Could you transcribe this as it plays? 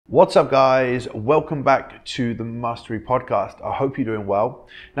What's up, guys? Welcome back to the Mastery Podcast. I hope you're doing well.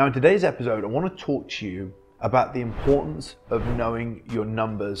 Now, in today's episode, I want to talk to you about the importance of knowing your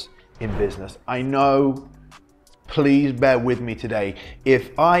numbers in business. I know, please bear with me today.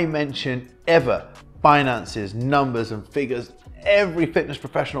 If I mention ever finances, numbers, and figures, every fitness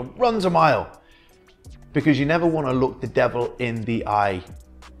professional runs a mile because you never want to look the devil in the eye.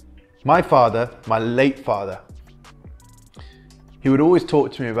 My father, my late father, he would always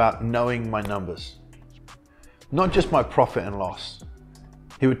talk to me about knowing my numbers, not just my profit and loss.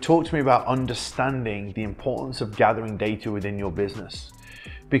 He would talk to me about understanding the importance of gathering data within your business,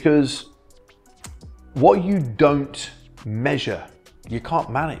 because what you don't measure, you can't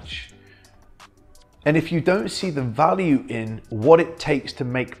manage. And if you don't see the value in what it takes to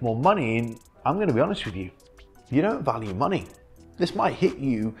make more money, and I'm going to be honest with you, you don't value money. This might hit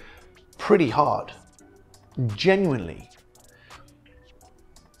you pretty hard, genuinely.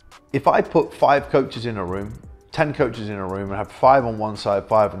 If I put 5 coaches in a room, 10 coaches in a room, and have 5 on one side,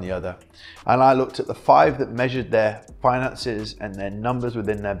 5 on the other, and I looked at the 5 that measured their finances and their numbers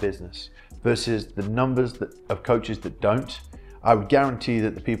within their business versus the numbers of coaches that don't, I would guarantee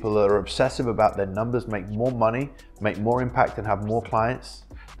that the people that are obsessive about their numbers make more money, make more impact, and have more clients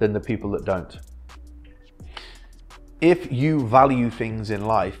than the people that don't. If you value things in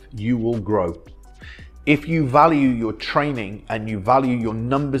life, you will grow. If you value your training and you value your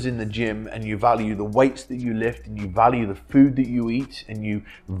numbers in the gym and you value the weights that you lift and you value the food that you eat and you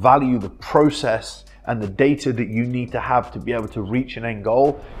value the process and the data that you need to have to be able to reach an end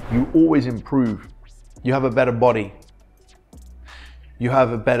goal, you always improve. You have a better body. You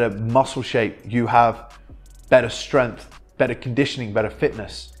have a better muscle shape. You have better strength, better conditioning, better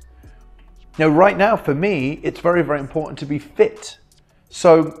fitness. Now, right now for me, it's very, very important to be fit.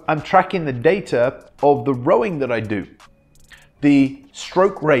 So I'm tracking the data of the rowing that I do, the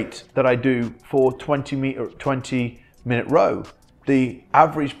stroke rate that I do for 20-minute row, the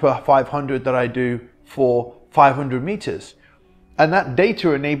average per 500 that I do for 500 meters. And that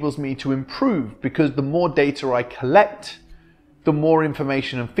data enables me to improve, because the more data I collect, the more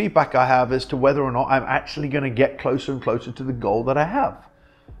information and feedback I have as to whether or not I'm actually going to get closer and closer to the goal that I have.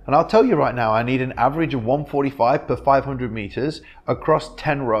 And I'll tell you right now, I need an average of 145 per 500 meters across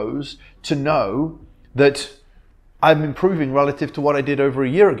 10 rows to know that I'm improving relative to what I did over a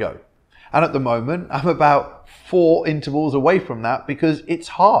year ago. And at the moment, I'm about 4 intervals away from that because it's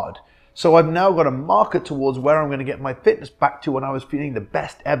hard. So I've now got a marker towards where I'm going to get my fitness back to when I was feeling the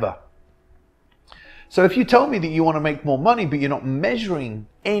best ever. So if you tell me that you want to make more money, but you're not measuring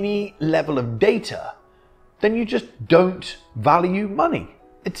any level of data, then you just don't value money.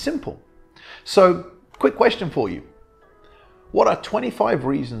 It's simple. So, quick question for you. What are 25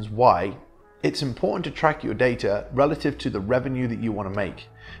 reasons why it's important to track your data relative to the revenue that you want to make?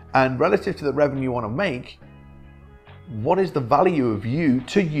 And relative to the revenue you want to make, what is the value of you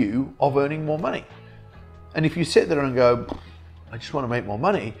of earning more money? And if you sit there and go, I just want to make more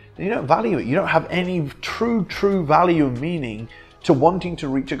money, then you don't value it. You don't have any true value and meaning to wanting to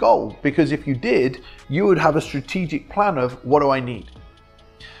reach a goal. Because if you did, you would have a strategic plan of, what do I need?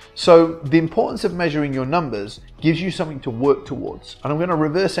 So the importance of measuring your numbers gives you something to work towards. And I'm going to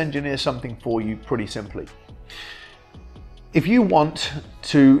reverse engineer something for you pretty simply. If you want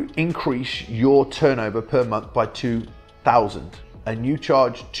to increase your turnover per month by 2,000 and you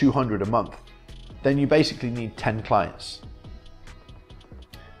charge 200 a month, then you basically need 10 clients.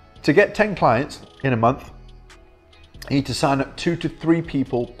 To get 10 clients in a month, you need to sign up 2 to 3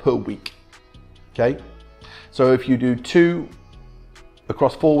 people per week. Okay? So if you do 2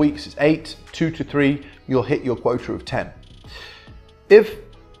 across 4 weeks, it's 8, 2 to 3, you'll hit your quota of 10. If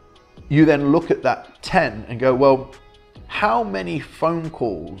you then look at that 10 and go, well, how many phone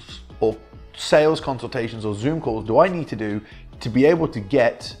calls or sales consultations or Zoom calls do I need to do to be able to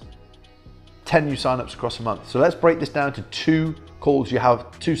get 10 new signups across a month? So let's break this down to 2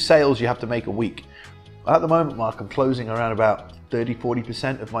 sales you have to make a week. At the moment, Mark, I'm closing around about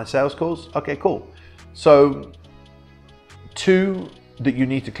 30-40% of my sales calls. Okay, cool. So 2 that you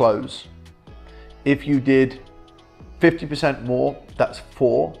need to close. If you did 50% more, that's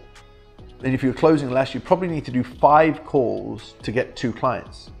 4. And if you're closing less, you probably need to do 5 calls to get 2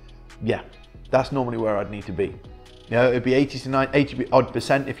 clients. Yeah, that's normally where I'd need to be. You know, it'd be 80 odd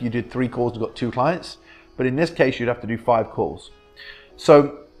percent if you did 3 calls and got 2 clients. But in this case, you'd have to do 5 calls.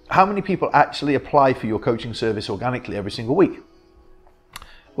 So how many people actually apply for your coaching service organically every single week?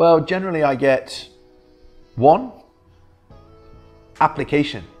 Well, generally I get 1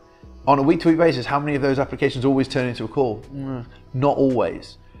 application. On a week-to-week basis, how many of those applications always turn into a call? Not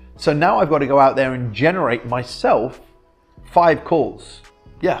always. So now I've got to go out there and generate myself 5 calls.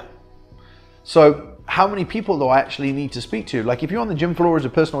 Yeah. So how many people do I actually need to speak to? Like if you're on the gym floor as a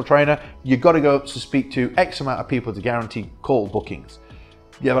personal trainer, you've got to go up to speak to X amount of people to guarantee call bookings.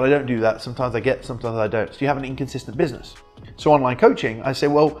 Yeah, but I don't do that. Sometimes I get, sometimes I don't. So you have an inconsistent business. So online coaching, I say,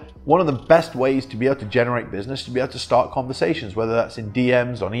 well, one of the best ways to be able to generate business is to be able to start conversations, whether that's in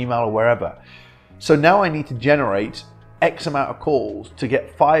DMs, on email, or wherever. So now I need to generate X amount of calls to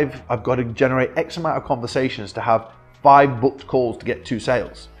get 5. I've got to generate X amount of conversations to have 5 booked calls to get 2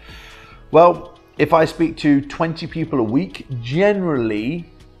 sales. Well, if I speak to 20 people a week, generally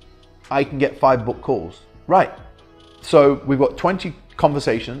I can get 5 booked calls. Right. So we've got 20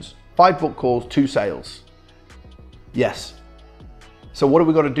 conversations, 5 booked calls, 2 sales. Yes. So what have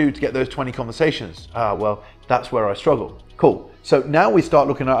we got to do to get those 20 conversations? Well, that's where I struggle. Cool. So now we start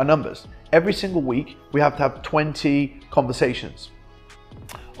looking at our numbers. Every single week, we have to have 20 conversations.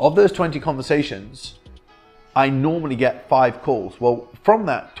 Of those 20 conversations, I normally get 5 calls. Well, from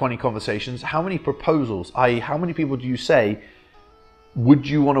that 20 conversations, how many proposals, i.e. how many people do you say, would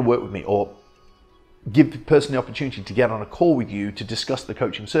you want to work with me? Or give the person the opportunity to get on a call with you to discuss the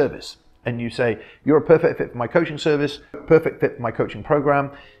coaching service. And you say, you're a perfect fit for my coaching service, perfect fit for my coaching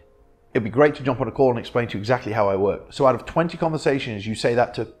program. It'd be great to jump on a call and explain to you exactly how I work. So out of 20 conversations, you say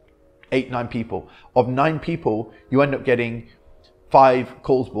that to 8, 9 people. Of 9 people, you end up getting 5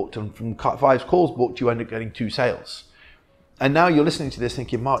 calls booked. And from 5 calls booked, you end up getting 2 sales. And now you're listening to this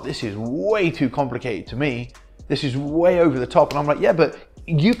thinking, Mark, this is way too complicated to me. This is way over the top. And I'm like, yeah, but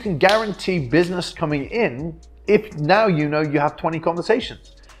you can guarantee business coming in if now you know you have 20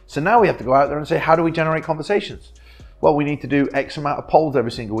 conversations. So now we have to go out there and say, how do we generate conversations? Well, we need to do X amount of polls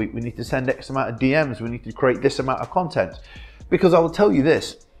every single week. We need to send X amount of DMs. We need to create this amount of content. Because I will tell you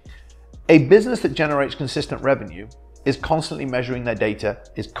this, a business that generates consistent revenue is constantly measuring their data,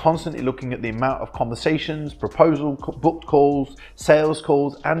 is constantly looking at the amount of conversations, proposal, booked calls, sales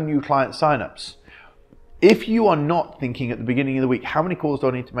calls, and new client signups. If you are not thinking at the beginning of the week, how many calls do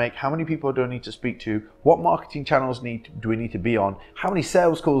I need to make? How many people do I need to speak to? What marketing channels do we need to be on? How many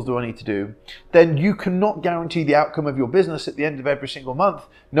sales calls do I need to do? Then you cannot guarantee the outcome of your business at the end of every single month,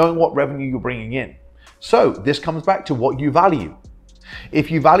 knowing what revenue you're bringing in. So this comes back to what you value. If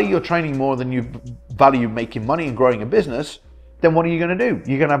you value your training more than you value making money and growing a business, then what are you going to do?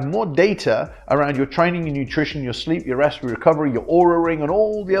 You're going to have more data around your training, your nutrition, your sleep, your rest, your recovery, your Oura ring, and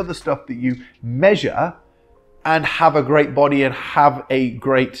all the other stuff that you measure, and have a great body and have a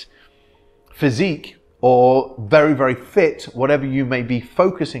great physique or very, very fit, whatever you may be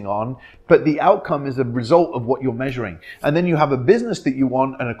focusing on. But the outcome is a result of what you're measuring. And then you have a business that you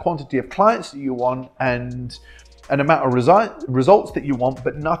want and a quantity of clients that you want and an amount of results that you want,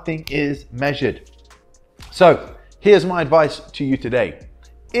 but nothing is measured. So here's my advice to you today.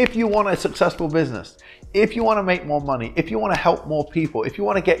 If you want a successful business, if you want to make more money, if you want to help more people, if you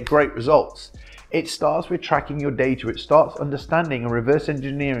want to get great results, it starts with tracking your data. It starts understanding and reverse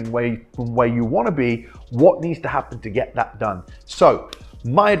engineering from where you want to be, what needs to happen to get that done. So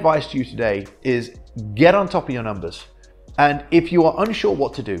my advice to you today is get on top of your numbers. And if you are unsure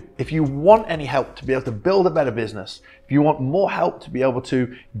what to do, if you want any help to be able to build a better business, if you want more help to be able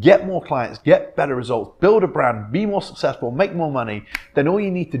to get more clients, get better results, build a brand, be more successful, make more money, then all you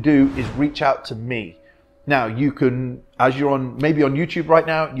need to do is reach out to me. Now you can, as you're maybe on YouTube right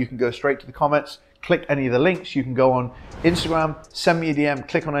now, you can go straight to the comments, click any of the links. You can go on Instagram, send me a DM,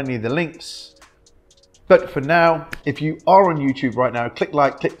 click on any of the links. But for now, if you are on YouTube right now, click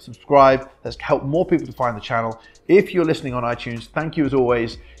like, click subscribe. Let's help more people to find the channel. If you're listening on iTunes, thank you as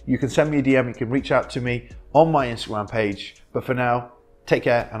always. You can send me a DM, you can reach out to me on my Instagram page. But for now, take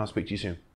care and I'll speak to you soon.